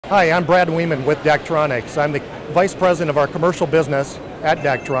Hi, I'm Brad Wiemann with Daktronics. I'm the Vice President of our commercial business at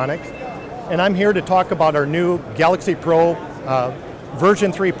Daktronics, and I'm here to talk about our new GalaxyPro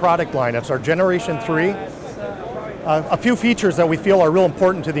version 3 product line. It's our generation 3. A few features that we feel are real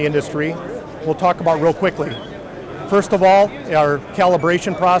important to the industry we'll talk about real quickly. First of all, our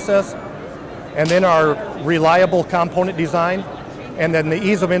calibration process, and then our reliable component design, and then the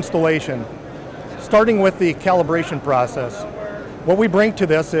ease of installation. Starting with the calibration process, what we bring to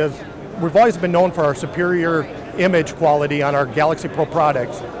this is we've always been known for our superior image quality on our GalaxyPro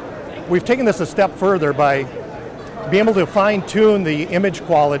products. We've taken this a step further by being able to fine-tune the image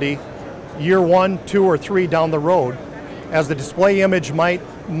quality year 1, 2, or 3 down the road. As the display image might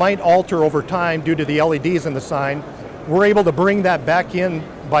alter over time due to the LEDs in the sign, we're able to bring that back in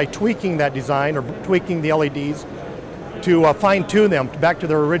by tweaking that design or tweaking the LEDs to fine-tune them back to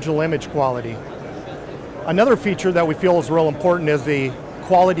their original image quality. Another feature that we feel is real important is the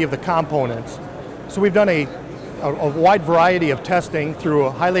quality of the components. So we've done a wide variety of testing through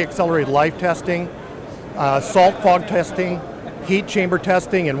highly accelerated live testing, salt fog testing, heat chamber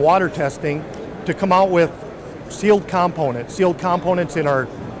testing, and water testing to come out with sealed components in our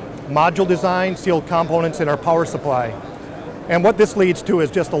module design, sealed components in our power supply. And what this leads to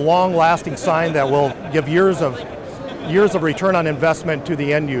is just a long-lasting sign that will give years of return on investment to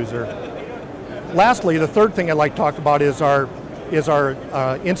the end user. Lastly, the third thing I'd like to talk about is our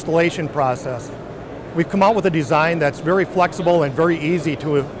installation process. We've come out with a design that's very flexible and very easy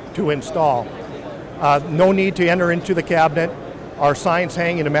to install. No need to enter into the cabinet. Our signs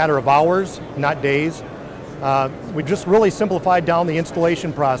hang in a matter of hours, not days. We've just really simplified down the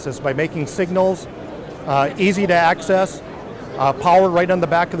installation process by making signals easy to access, power right on the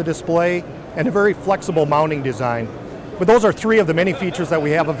back of the display, and a very flexible mounting design. But those are 3 of the many features that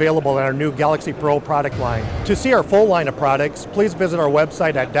we have available in our new GalaxyPro product line. To see our full line of products, please visit our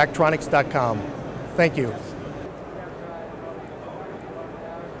website at daktronics.com. Thank you.